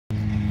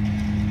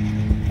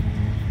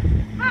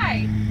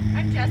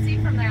I'm Jessie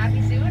from the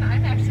Niabi Zoo, and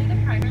I'm actually the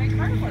primary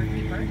carnivore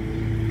keeper.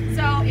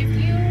 So if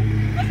you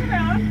look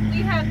around,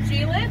 we have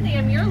Jalen, the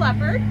Amur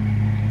Leopard.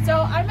 So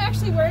I'm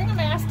actually wearing a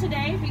mask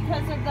today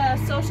because of the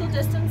social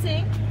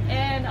distancing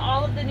and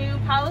all of the new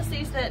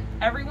policies that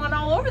everyone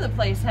all over the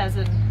place has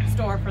in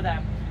store for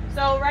them.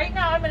 So right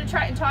now I'm going to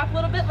try and talk a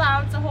little bit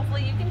loud, so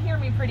hopefully you can hear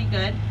me pretty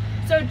good.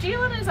 So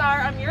Jalen is our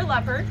Amur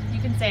Leopard.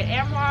 You can say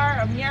Amur,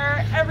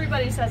 Amur,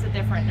 everybody says it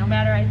different, no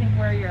matter I think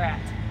where you're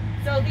at.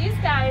 So these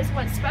guys,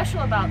 what's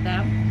special about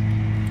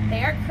them,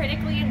 they are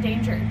critically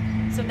endangered.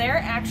 So they're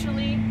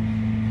actually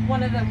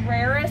one of the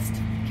rarest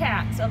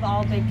cats of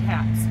all big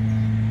cats.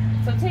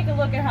 So take a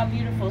look at how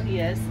beautiful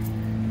he is.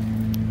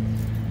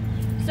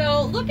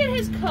 So look at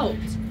his coat.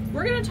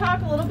 We're going to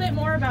talk a little bit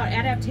more about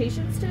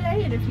adaptations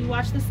today, and if you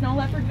watch the snow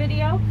leopard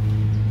video,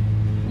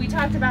 we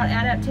talked about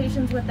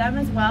adaptations with them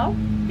as well.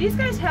 These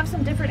guys have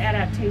some different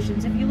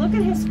adaptations. If you look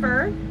at his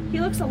fur, he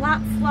looks a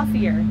lot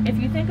fluffier.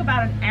 If you think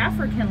about an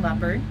African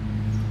leopard,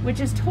 which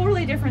is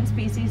totally different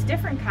species,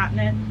 different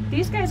continent,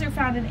 these guys are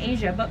found in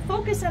Asia, but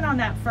focus in on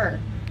that fur.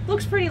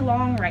 Looks pretty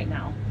long right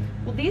now.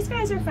 Well, these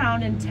guys are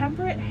found in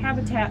temperate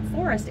habitat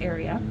forest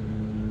area.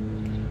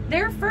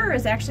 Their fur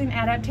is actually an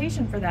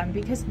adaptation for them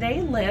because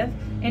they live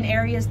in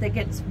areas that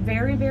gets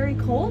very, very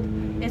cold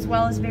as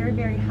well as very,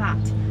 very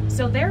hot.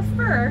 So their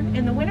fur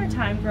in the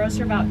wintertime grows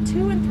to about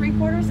 2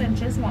 3/4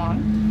 inches long.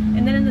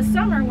 And then in the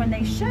summer, when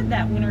they shed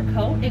that winter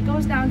coat, it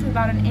goes down to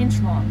about 1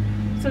 inch long.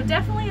 So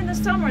definitely in the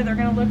summer, they're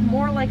gonna look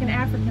more like an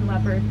African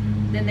leopard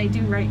than they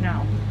do right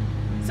now.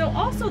 So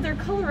also their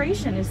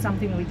coloration is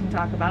something we can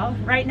talk about.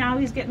 Right now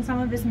he's getting some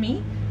of his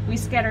meat. We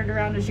scattered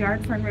around his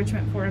yard for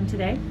enrichment for him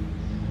today.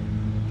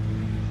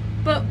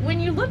 But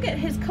when you look at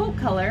his coat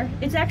color,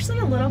 it's actually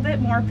a little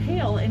bit more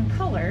pale in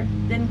color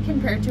than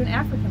compared to an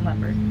African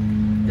leopard.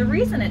 The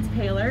reason it's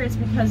paler is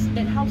because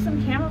it helps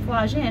him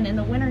camouflage in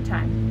the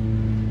wintertime.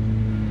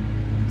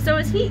 So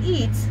as he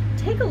eats,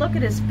 take a look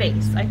at his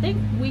face. I think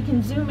we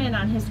can zoom in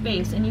on his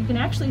face and you can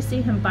actually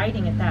see him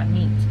biting at that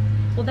meat.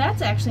 Well,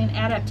 that's actually an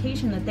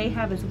adaptation that they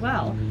have as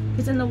well,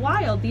 because in the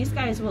wild, these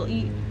guys will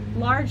eat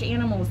large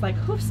animals like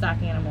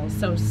hoofstock animals,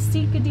 so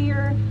sika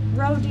deer,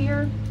 roe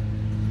deer.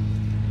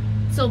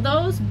 So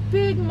those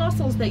big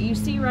muscles that you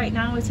see right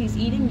now as he's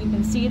eating, you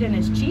can see it in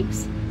his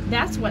cheeks,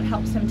 that's what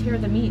helps him tear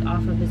the meat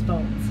off of his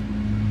bones.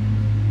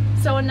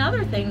 So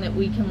another thing that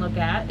we can look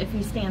at, if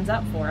he stands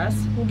up for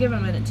us, we'll give him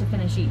a minute to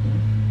finish eating.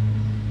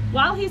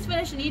 While he's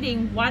finished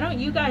eating, why don't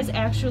you guys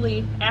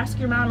actually ask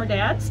your mom or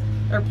dads,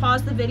 or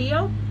pause the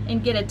video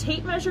and get a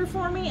tape measure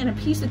for me and a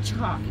piece of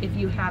chalk if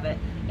you have it.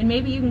 And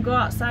maybe you can go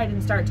outside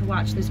and start to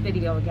watch this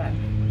video again.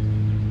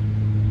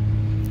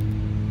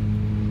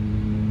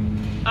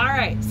 All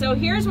right, so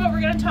here's what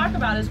we're going to talk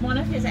about as one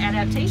of his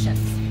adaptations.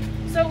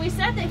 So we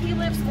said that he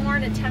lives more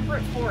in a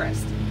temperate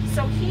forest.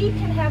 So he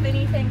can have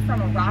anything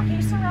from a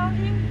rocky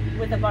surrounding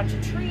with a bunch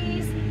of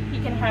trees. He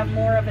can have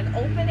more of an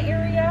open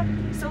area.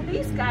 So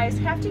these guys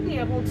have to be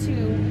able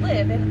to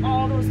live in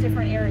all those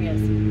different areas.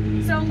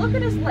 So look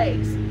at his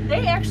legs.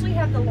 They actually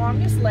have the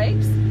longest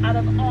legs out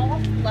of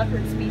all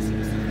leopard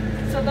species.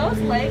 So those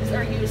legs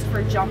are used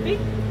for jumping,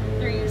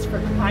 they're used for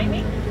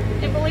climbing,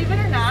 and believe it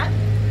or not,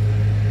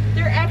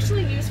 they're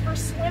actually used for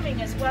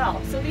swimming as well.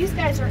 So these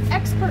guys are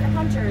expert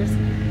hunters,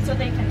 so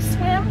they can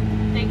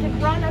swim, they can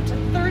run up to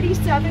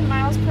 37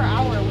 miles per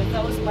hour with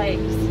those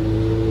legs.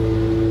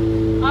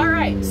 All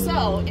right,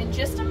 so in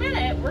just a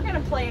minute, we're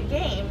gonna play a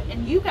game,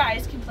 and you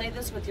guys can play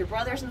this with your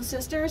brothers and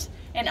sisters,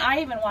 and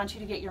I even want you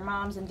to get your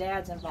moms and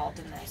dads involved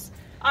in this.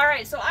 All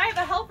right, so I have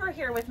a helper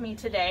here with me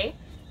today,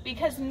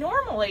 because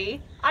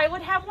normally I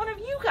would have one of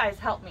you guys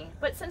help me,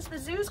 but since the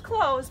zoo's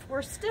closed,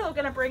 we're still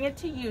gonna bring it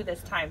to you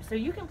this time, so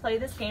you can play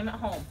this game at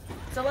home.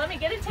 So let me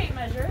get a tape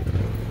measure.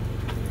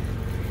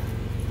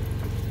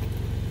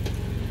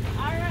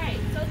 All right,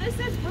 so this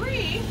is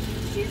Bree.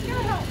 She's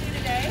gonna help me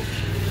today.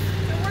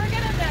 So we're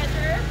gonna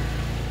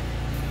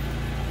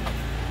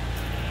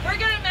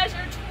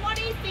measure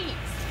 20 feet.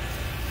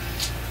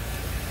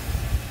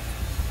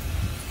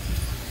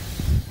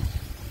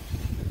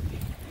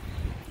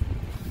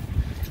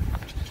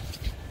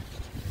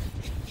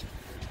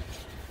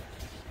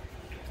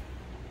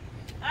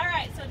 All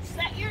right, so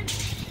set your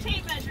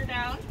tape measure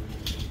down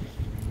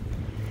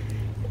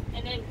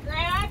and then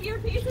grab your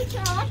piece of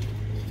chalk.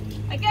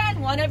 Again,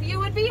 one of you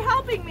would be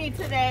helping me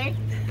today.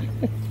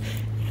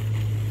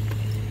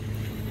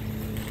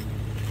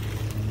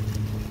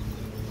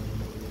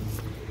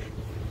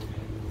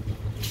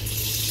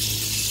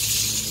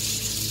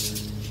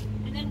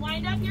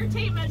 Wind up your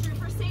tape measure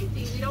for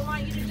safety. We don't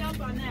want you to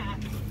jump on that.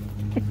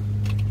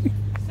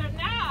 So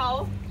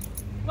now,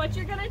 what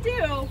you're gonna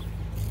do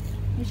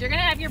is you're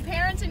gonna have your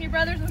parents and your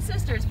brothers and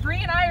sisters. Bree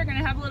and I are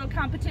gonna have a little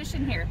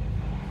competition here.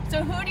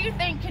 So who do you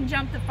think can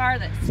jump the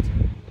farthest?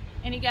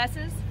 Any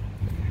guesses?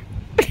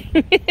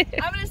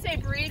 I'm gonna say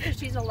Bree because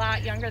she's a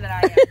lot younger than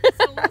I am.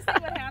 So we'll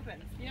see what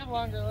happens. You have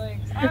longer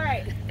legs. All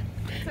right.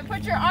 So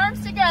put your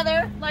arms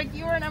together like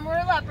you were an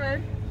Amur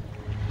Leopard.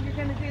 You're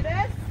gonna do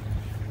this.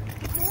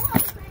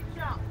 One big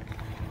jump.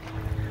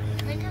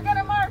 And you're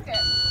gonna mark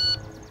it.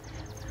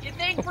 You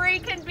Bree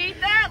can beat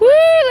that. Woo!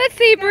 Let's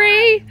see,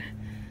 Bree.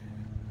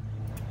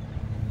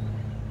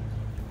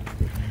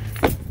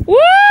 Woo!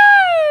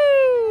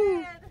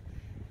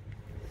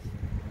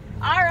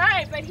 All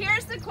right, but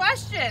here's the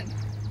question.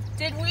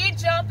 Did we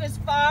jump as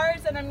far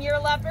as an Amur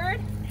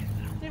Leopard?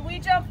 Did we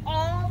jump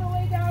all the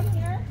way down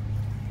here?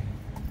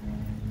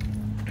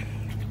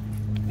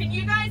 Can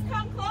you guys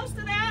come close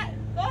to that?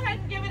 Go ahead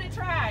and give it a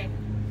try.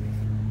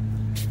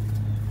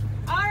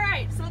 All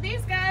right, so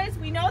these guys,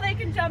 we know they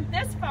can jump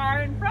this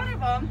far in front of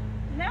them.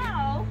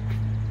 Now,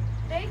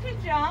 they can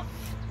jump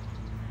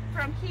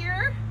from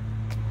here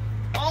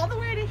all the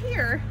way to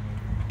here,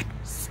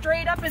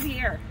 straight up in the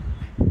air.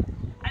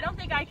 I don't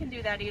think I can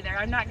do that either.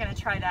 I'm not gonna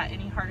try that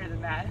any harder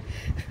than that.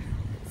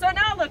 So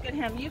now look at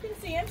him. You can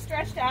see him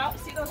stretched out.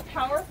 See those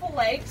powerful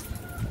legs?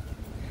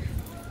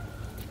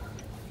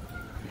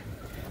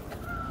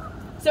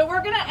 So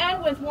we're gonna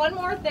end with one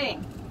more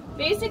thing.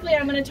 Basically,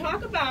 I'm gonna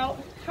talk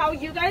about how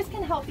you guys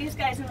can help these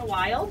guys in the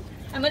wild.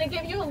 I'm gonna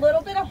give you a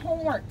little bit of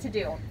homework to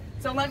do.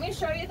 So let me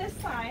show you this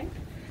sign.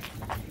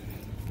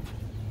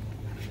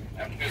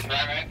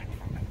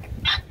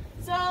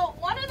 So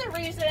one of the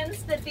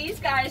reasons that these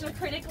guys are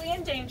critically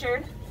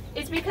endangered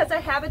is because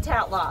of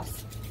habitat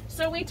loss.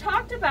 So we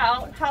talked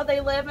about how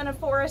they live in a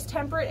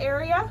temperate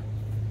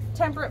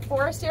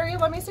forest area.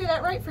 Let me say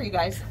that right for you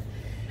guys.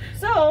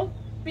 So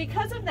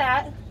because of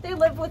that, they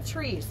live with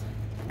trees.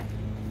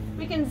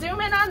 We can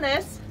zoom in on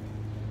this.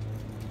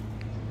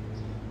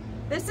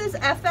 This is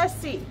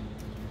FSC.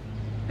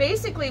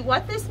 Basically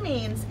what this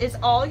means is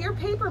all your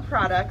paper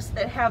products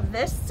that have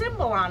this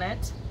symbol on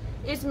it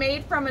is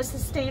made from a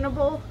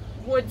sustainable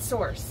wood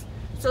source.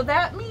 So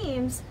that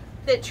means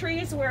that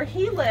trees where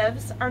he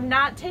lives are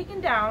not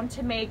taken down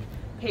to make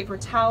paper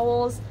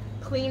towels,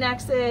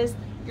 Kleenexes,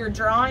 your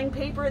drawing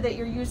paper that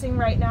you're using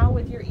right now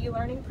with your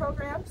e-learning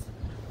programs.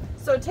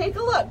 So take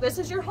a look. This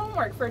is your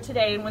homework for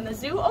today. And when the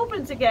zoo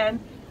opens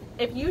again,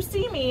 if you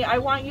see me, I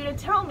want you to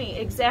tell me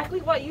exactly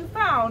what you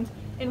found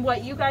and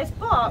what you guys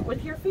bought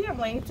with your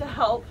family to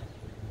help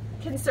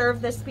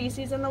conserve this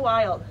species in the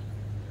wild.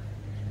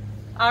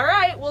 All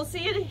right, we'll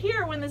see you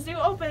here when the zoo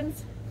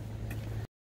opens.